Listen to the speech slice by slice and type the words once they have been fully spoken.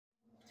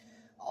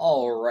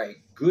All right,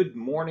 good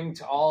morning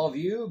to all of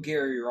you.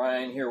 Gary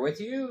Ryan here with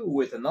you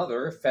with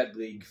another Fed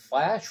League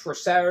Flash for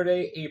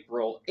Saturday,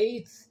 April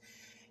 8th.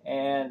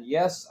 And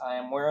yes, I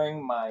am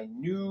wearing my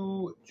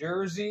new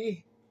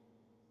jersey.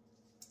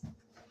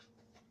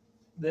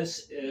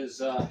 This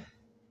is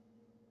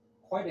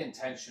quite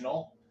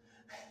intentional.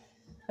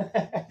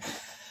 I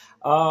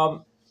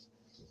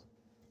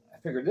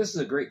figured this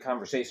is a great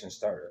conversation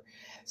starter.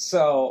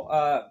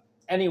 So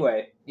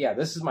anyway, yeah,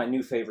 this is my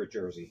new favorite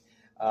jersey.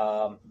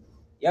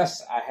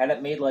 Yes, I had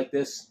it made like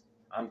this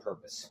on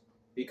purpose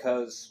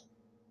because,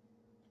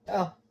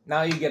 well,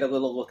 now you get a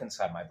little look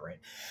inside my brain.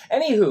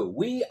 Anywho,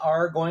 we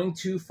are going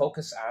to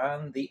focus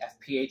on the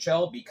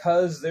FPHL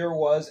because there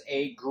was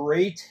a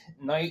great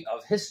night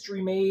of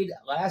history made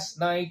last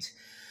night.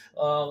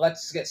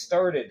 Let's get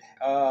started.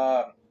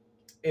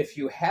 If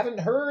you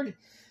haven't heard,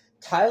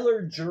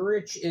 Tyler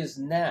Gjurich is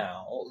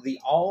now the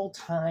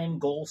all-time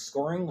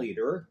goal-scoring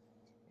leader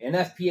in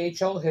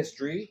FPHL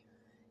history.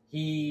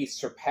 He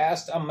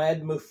surpassed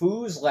Ahmed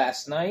Mahfouz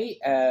last night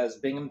as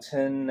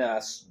Binghamton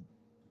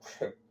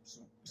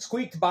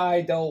squeaked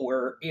by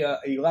Delaware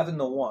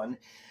 11-1.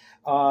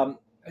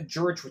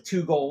 Gjurich with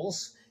 2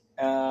 goals,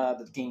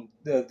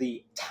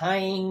 the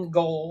tying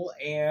goal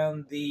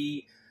and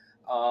the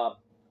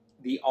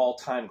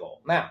all-time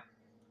goal. Now,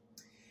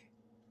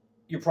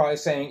 you're probably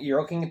saying,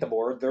 you're looking at the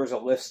board, there's a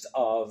list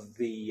of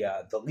the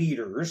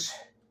leaders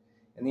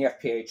in the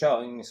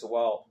FPHL, and you say,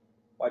 well,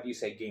 why do you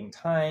say game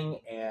tying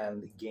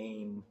and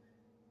game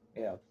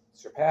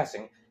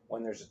surpassing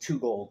when there's a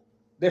 2-goal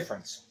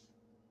difference?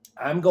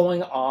 I'm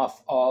going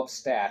off of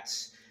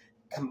stats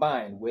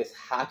combined with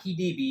Hockey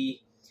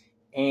DB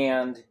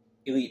and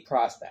Elite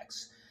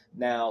Prospects.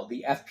 Now,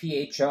 the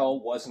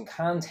FPHL was in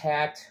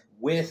contact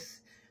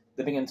with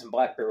the Binghamton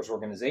Black Bears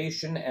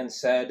organization and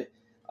said,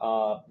 he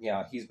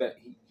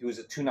was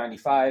at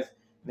 295, and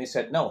they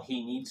said, no,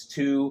 he needs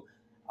to,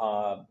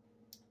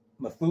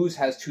 Mahfouz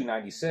has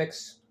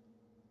 296.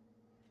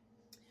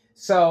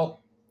 So,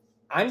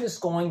 I'm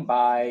just going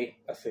by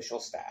official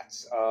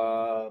stats.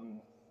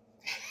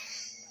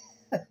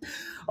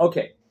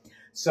 Okay,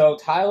 so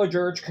Tyler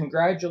Gjurich,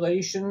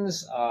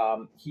 congratulations.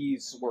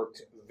 He's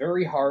worked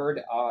very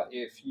hard.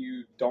 If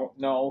you don't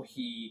know,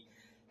 he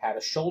had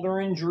a shoulder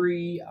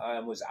injury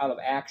and was out of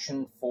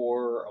action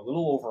for a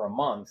little over a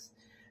month.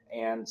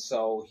 And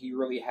so he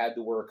really had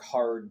to work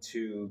hard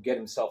to get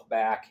himself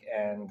back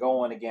and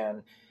going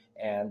again.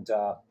 And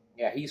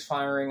yeah, he's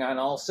firing on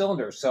all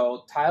cylinders.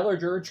 So Tyler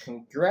Gjurich,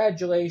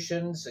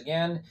 congratulations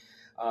again.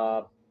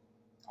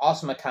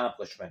 Awesome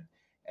accomplishment.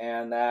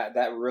 And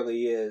that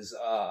really is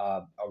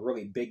a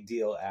really big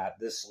deal at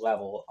this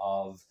level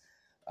of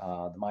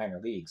the minor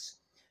leagues.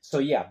 So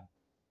yeah,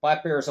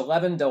 Black Bears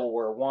 11,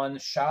 Delaware 1,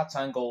 shots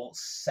on goal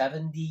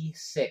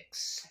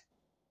 76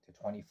 to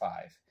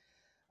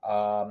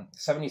 25.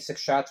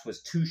 76 shots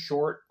was too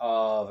short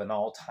of an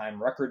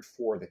all-time record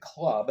for the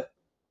club.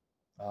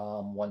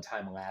 One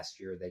time last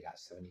year, they got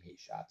 78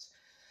 shots.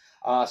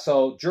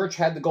 So Gjurich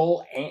had the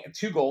goal,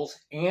 2 goals,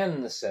 and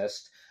an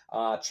assist.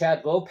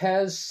 Chad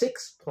Lopez,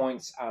 6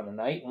 points on the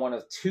night, one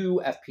of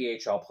 2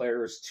 FPHL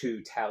players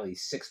to tally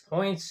 6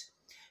 points.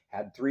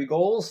 Had 3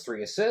 goals,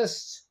 3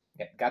 assists.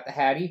 Got the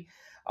Hattie.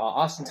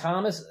 Austin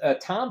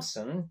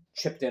Thompson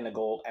chipped in a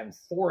goal and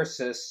 4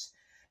 assists.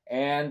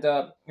 And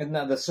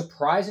the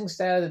surprising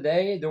stat of the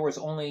day, there was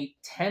only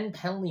 10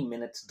 penalty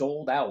minutes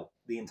doled out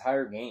the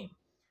entire game.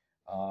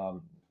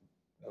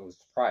 I was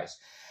surprised.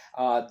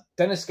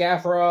 Dennis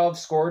Gaffarov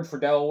scored for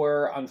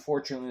Delaware.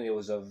 Unfortunately, it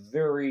was a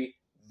very,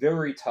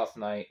 very tough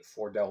night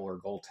for Delaware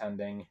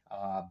goaltending.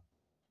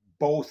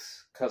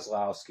 Both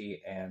Kozlowski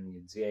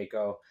and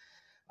Zieko.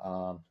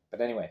 But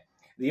anyway,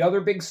 the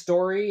other big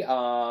story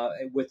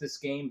with this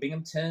game,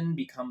 Binghamton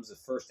becomes the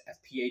first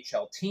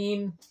FPHL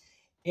team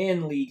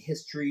in league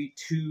history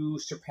to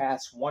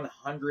surpass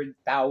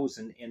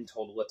 100,000 in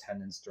total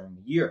attendance during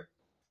the year.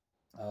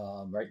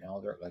 Right now,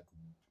 they're like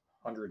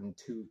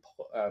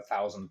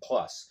 102,000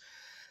 plus.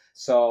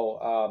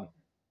 So,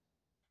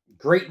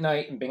 great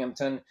night in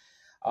Binghamton.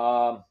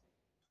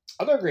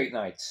 Other great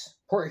nights.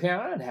 Port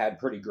Huron had a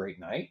pretty great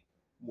night,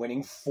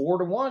 winning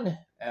 4-1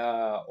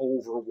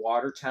 over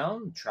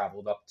Watertown.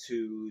 Traveled up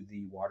to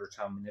the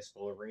Watertown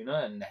Municipal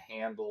Arena and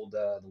handled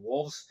the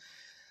Wolves.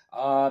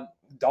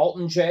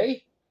 Dalton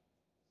J.,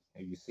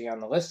 who you see on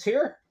the list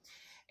here,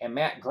 and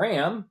Matt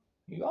Graham,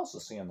 you also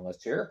see on the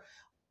list here,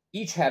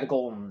 each had a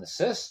goal and an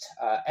assist.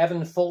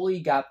 Evan Foley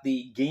got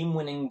the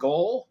game-winning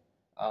goal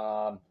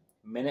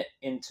minute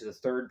into the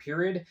 3rd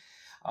period.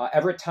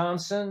 Everett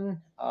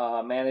Thompson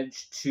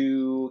managed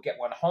to get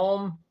one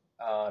home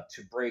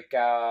to break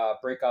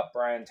up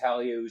Brian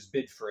Talio's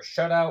bid for a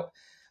shutout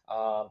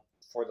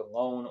for the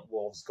lone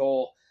Wolves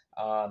goal.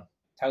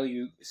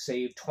 Talio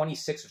saved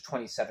 26 of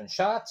 27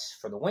 shots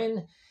for the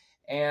win.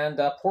 And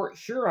Port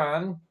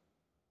Huron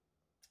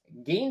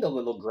gained a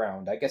little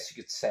ground, I guess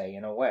you could say,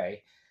 in a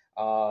way,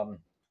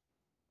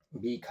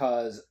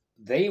 because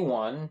they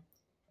won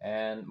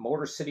and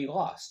Motor City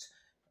lost.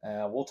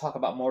 We'll talk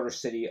about Motor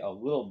City a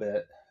little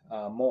bit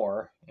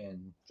more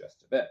in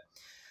just a bit.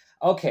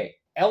 Okay,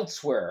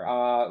 elsewhere,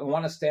 I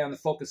want to stay on the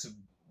focus of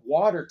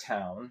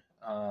Watertown.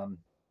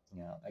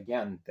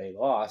 Again, they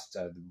lost,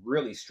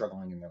 really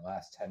struggling in their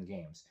last 10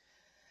 games.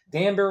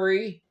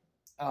 Danbury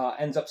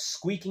ends up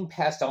squeaking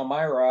past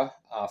Elmira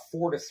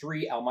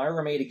 4-3.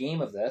 Elmira made a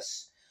game of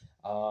this.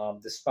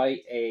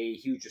 Despite a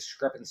huge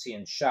discrepancy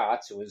in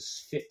shots, it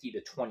was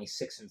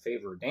 50-26 in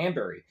favor of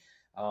Danbury.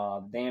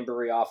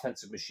 Danbury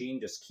offensive machine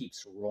just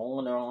keeps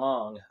rolling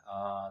along.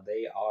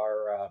 They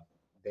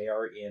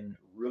are in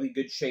really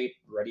good shape,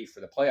 ready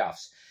for the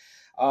playoffs.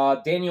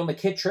 Daniel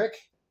McKittrick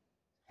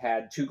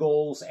had 2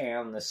 goals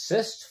and an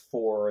assist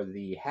for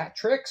the hat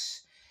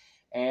tricks.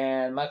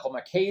 And Michael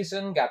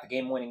Marchesen got the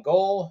game-winning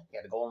goal. He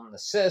had a goal and an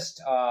assist.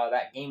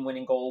 That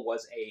game-winning goal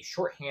was a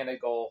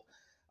shorthanded goal.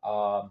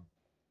 And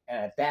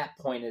at that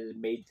point, it had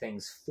made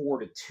things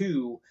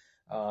 4-2.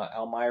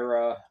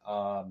 Elmira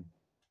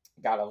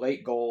got a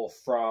late goal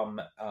from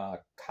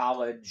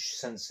college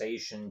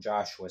sensation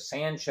Joshua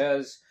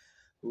Sanchez,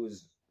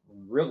 who's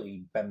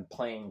really been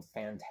playing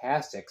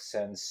fantastic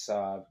since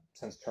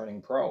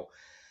turning pro.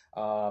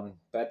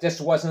 But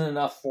this wasn't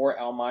enough for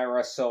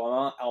Elmira,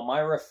 so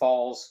Elmira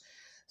falls.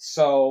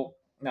 So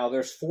now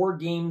there's 4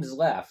 games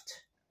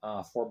left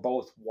for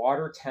both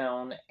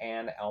Watertown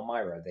and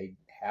Elmira. They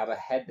have a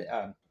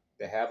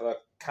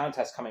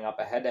contest coming up,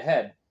 a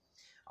head-to-head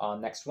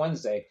next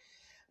Wednesday.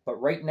 But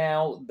right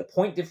now, the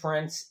point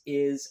difference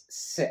is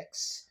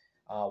 6.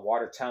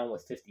 Watertown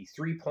with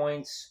 53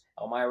 points,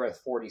 Elmira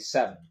with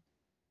 47.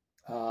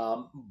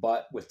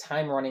 But with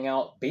time running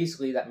out,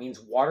 basically that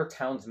means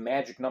Watertown's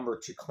magic number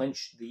to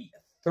clinch the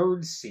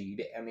 3rd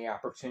seed and the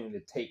opportunity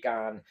to take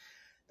on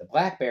the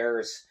Black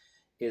Bears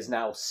is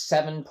now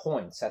 7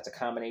 points. That's a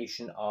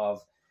combination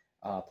of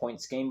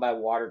points gained by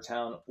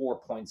Watertown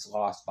or points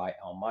lost by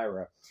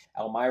Elmira.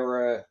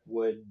 Elmira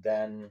would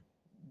then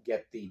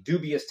get the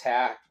dubious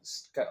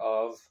task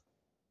of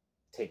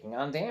taking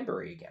on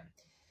Danbury again.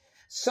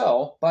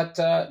 So, but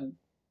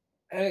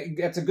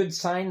that's a good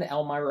sign that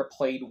Elmira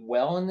played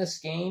well in this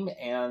game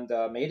and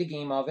made a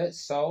game of it.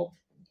 So,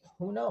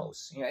 who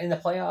knows? In the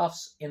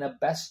playoffs, in a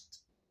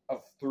best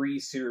of 3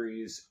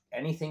 series,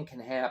 anything can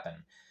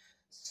happen.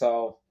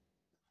 So,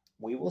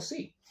 we will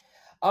see.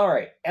 All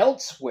right,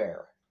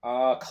 elsewhere,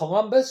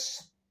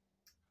 Columbus,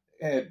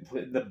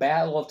 the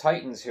Battle of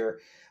Titans here.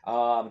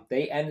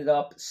 They ended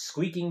up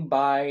squeaking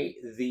by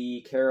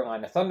the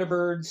Carolina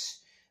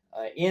Thunderbirds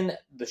in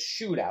the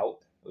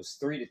shootout. It was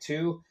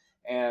 3-2,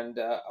 and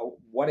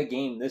what a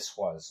game this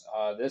was.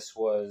 This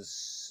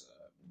was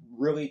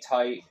really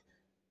tight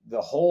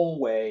the whole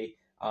way.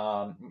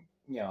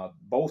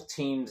 Both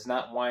teams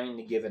not wanting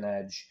to give an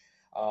edge.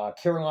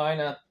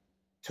 Carolina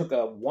took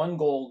a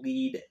 1-goal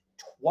lead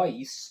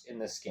twice in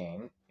this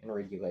game in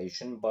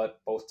regulation,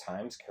 but both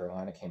times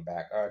Columbus came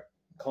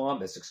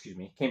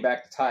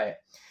back to tie it.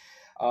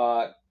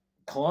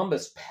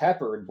 Columbus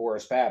peppered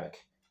Boris Babic,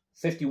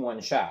 51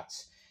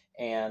 shots,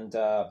 and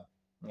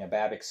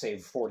Babic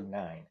saved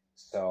 49.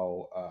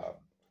 So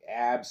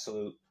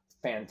absolute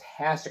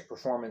fantastic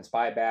performance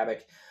by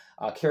Babic.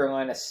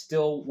 Carolina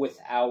still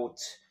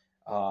without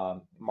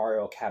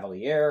Mario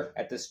Cavalier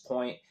at this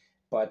point,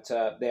 but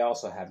they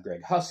also have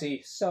Greg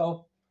Hussey.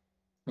 So,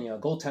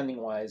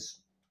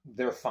 goaltending-wise,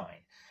 they're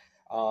fine.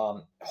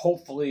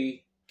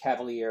 Hopefully,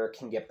 Cavalier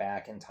can get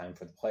back in time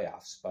for the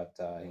playoffs, but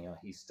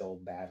he's still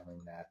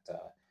battling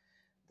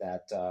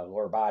that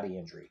lower body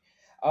injury.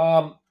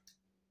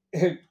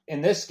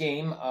 In this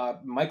game,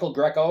 Michael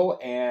Greco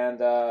and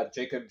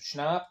Jacob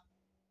Schnapp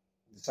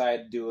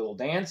decided to do a little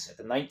dance at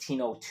the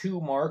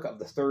 19:02 mark of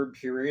the 3rd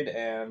period,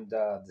 and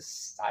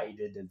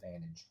decided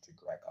advantage to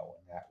Greco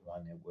in that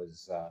one. It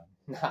was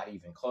not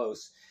even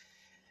close.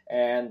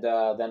 And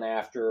then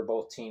after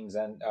both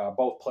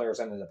players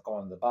ended up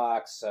going to the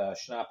box,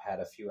 Schnapp had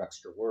a few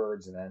extra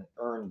words and then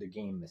earned the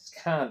game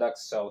misconduct,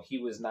 so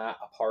he was not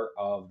a part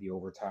of the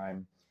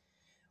overtime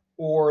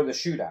or the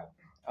shootout.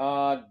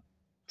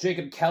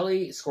 Jacob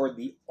Kelly scored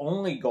the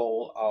only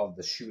goal of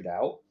the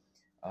shootout,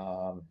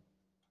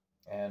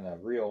 and a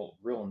real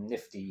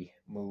nifty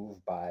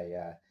move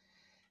by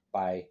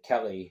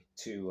Kelly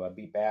to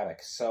beat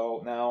Babic.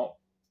 So now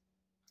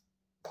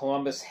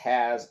Columbus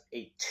has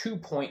a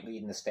 2-point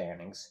lead in the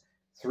standings,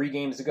 3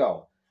 games to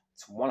go.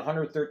 It's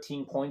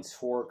 113 points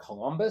for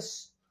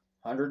Columbus,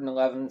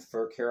 111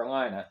 for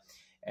Carolina,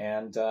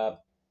 and the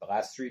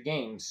last 3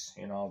 games,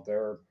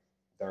 they're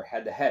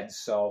head-to-head.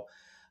 So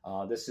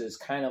this is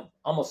kind of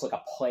almost like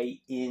a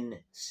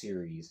play-in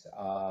series,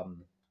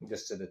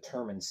 just to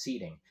determine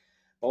seeding.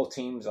 Both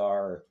teams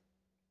are,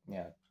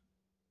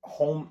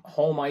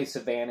 home ice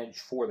advantage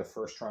for the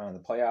first round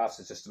of the playoffs.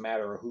 It's just a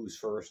matter of who's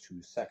first,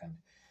 who's second.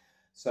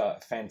 So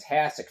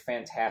fantastic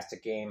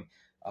game.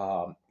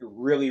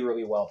 Really,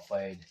 really well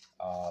played.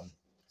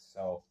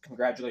 So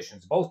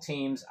congratulations to both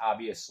teams.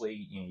 Obviously,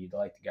 you'd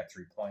like to get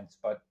 3 points,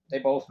 but they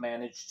both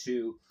managed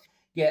to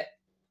get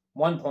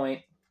 1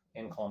 point,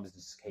 in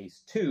Columbus'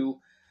 case 2,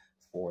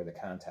 for the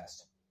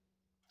contest.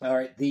 All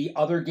right, the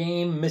other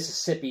game,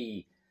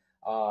 Mississippi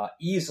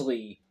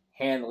easily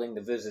handling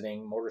the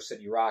visiting Motor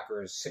City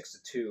Rockers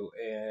 6-2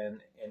 in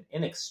an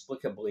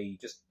inexplicably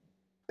just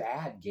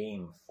bad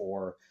game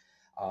for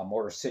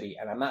Motor City.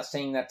 And I'm not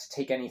saying that to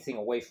take anything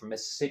away from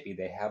Mississippi.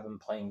 They have been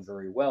playing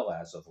very well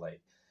as of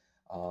late.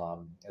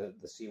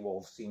 The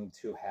Seawolves seem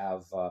to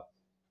have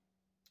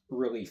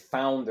really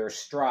found their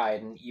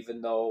stride, and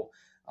even though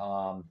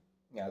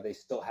they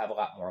still have a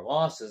lot more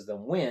losses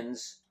than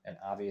wins, and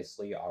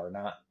obviously are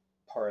not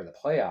part of the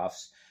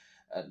playoffs,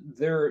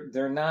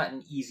 they're not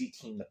an easy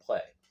team to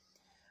play.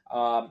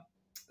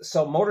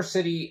 So Motor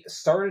City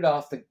started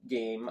off the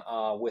game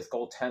with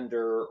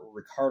goaltender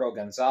Ricardo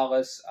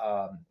Gonzalez.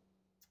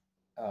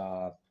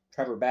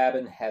 Trevor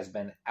Babin has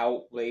been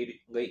out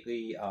lately.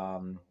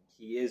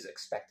 He is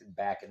expected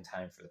back in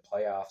time for the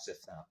playoffs, if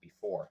not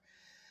before.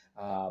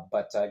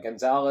 But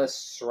Gonzalez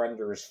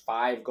surrenders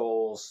 5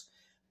 goals,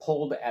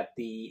 pulled at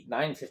the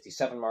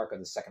 9:57 mark of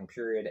the second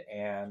period,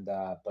 and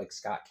Blake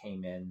Scott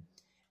came in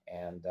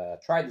and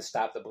tried to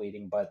stop the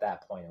bleeding, but at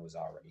that point it was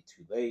already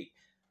too late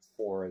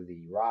for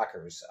the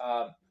Rockers.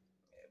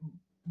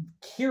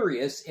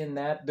 Curious in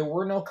that there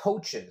were no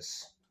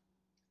coaches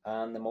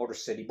on the Motor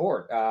City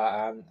board,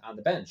 on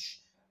the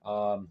bench.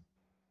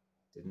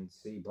 Didn't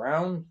see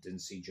Brown, didn't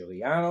see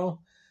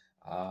Giuliano.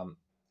 I'm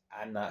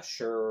not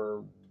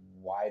sure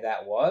why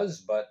that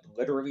was, but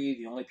literally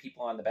the only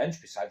people on the bench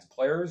besides the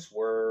players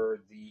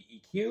were the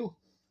EQ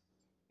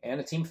and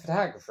a team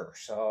photographer.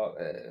 So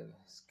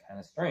it's kind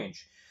of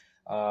strange.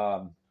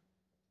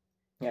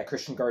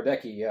 Christian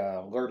Gardecki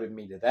alerted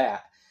me to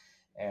that.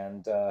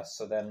 And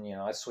so then,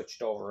 I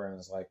switched over and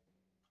was like,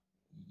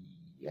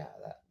 yeah,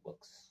 that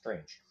looks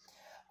strange.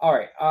 All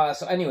right.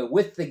 So anyway,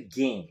 with the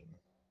game,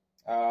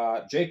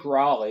 Jake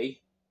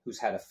Raleigh, who's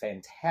had a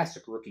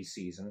fantastic rookie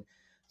season,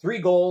 3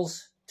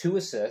 goals, 2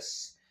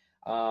 assists.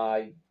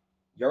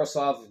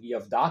 Yaroslav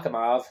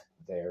Yevdokimov,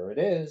 there it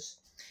is,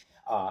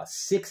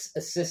 6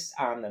 assists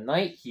on the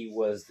night. He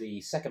was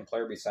the second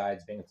player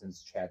besides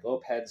Binghamton's Chad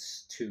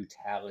Lopez to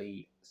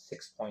tally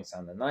 6 points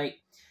on the night.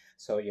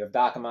 So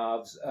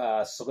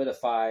Yevdokimov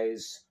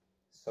solidifies,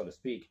 so to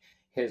speak,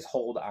 his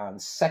hold on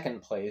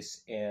second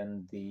place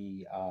in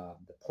the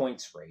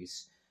points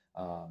race.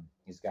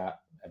 He's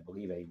got, I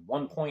believe, a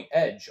 1-point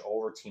edge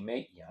over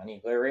teammate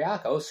Yanni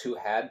Lariakos, who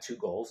had 2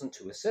 goals and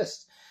 2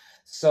 assists.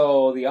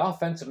 So the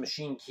offensive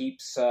machine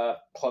keeps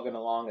plugging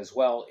along as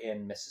well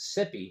in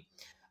Mississippi.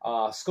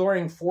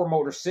 Scoring for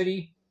Motor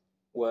City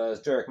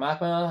was Derek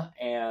Makma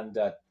and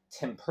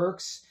Tim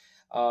Perks.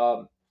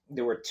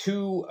 There were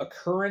 2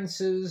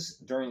 occurrences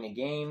during the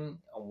game,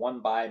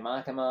 one by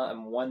Makama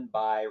and one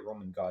by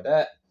Roman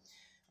Gaudet,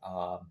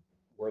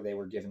 where they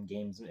were given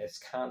games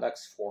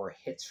misconducts for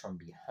hits from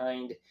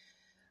behind.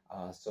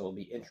 So it'll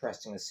be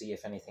interesting to see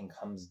if anything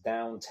comes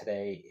down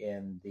today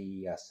in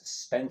the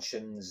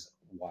suspensions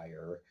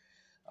wire.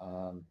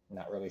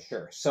 Not really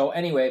sure. So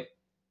anyway,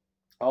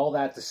 all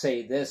that to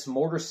say this,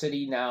 Motor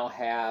City now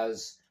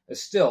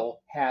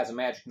still has a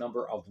magic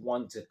number of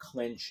 1 to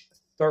clinch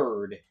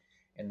 3rd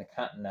in the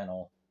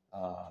Continental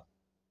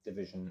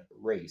Division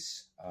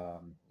race.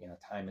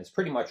 Time is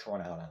pretty much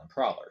run out on the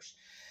Prowlers.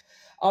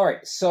 All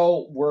right,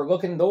 so we're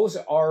looking, those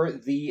are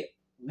the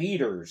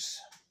leaders.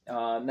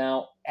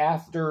 Now,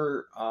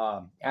 after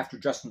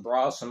Justin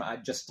Brossom, I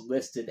just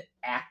listed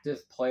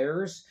active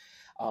players,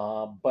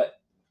 but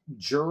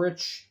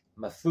Gjurich,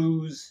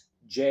 Mahfouz,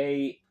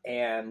 Jay,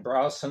 and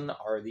Brosson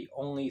are the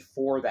only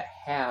 4 that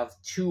have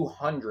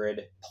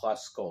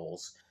 200-plus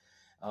goals.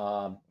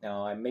 Now,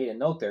 I made a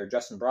note there.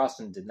 Justin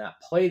Brosson did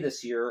not play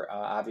this year.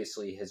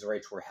 Obviously, his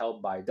rights were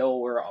held by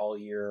Delaware all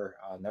year,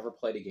 never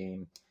played a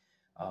game.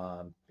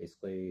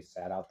 Basically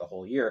sat out the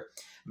whole year.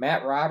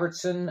 Matt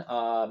Robertson,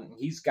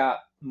 he's got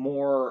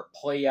more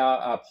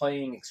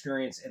playing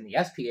experience in the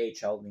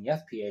SPHL than the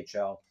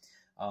FPHL.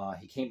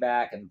 He came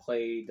back and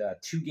played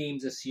 2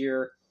 games this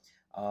year.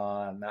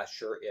 I'm not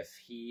sure if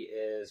he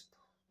is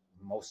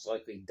most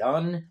likely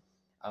done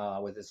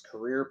with his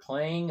career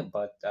playing,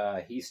 but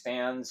he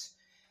stands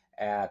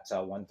at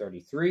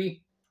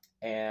 133.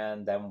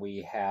 And then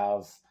we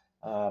have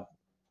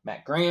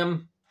Matt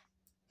Graham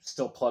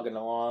still plugging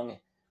along.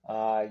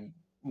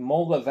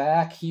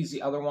 Molavac, he's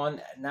the other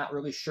one. Not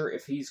really sure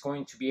if he's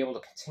going to be able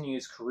to continue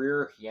his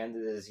career. He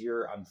ended his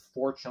year,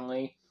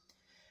 unfortunately,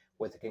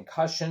 with a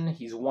concussion.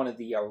 He's one of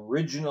the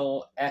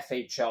original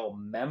FHL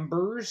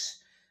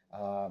members.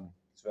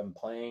 He's been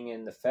playing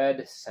in the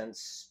Fed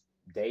since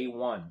day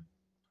one.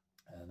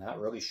 Not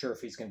really sure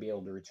if he's going to be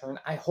able to return.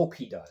 I hope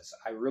he does.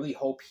 I really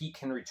hope he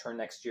can return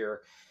next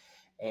year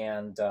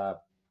and,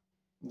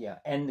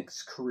 end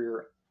his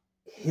career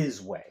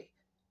his way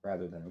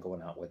rather than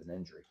going out with an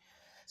injury.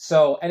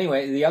 So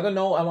anyway, the other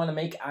note I want to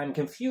make, I'm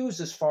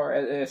confused as far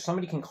as if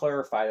somebody can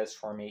clarify this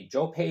for me.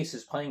 Joe Pace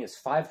is playing his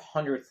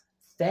 500th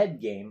Fed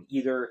game. He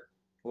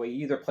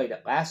either played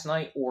it last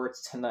night or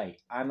it's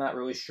tonight. I'm not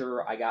really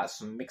sure. I got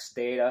some mixed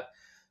data,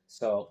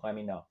 so let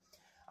me know.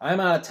 I'm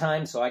out of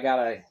time, so I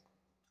got to...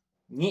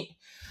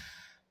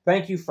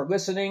 Thank you for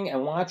listening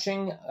and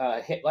watching.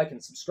 Hit like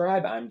and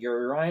subscribe. I'm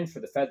Gary Ryan for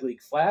the Fed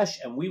League Flash,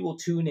 and we will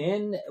tune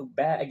in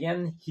back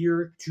again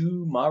here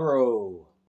tomorrow.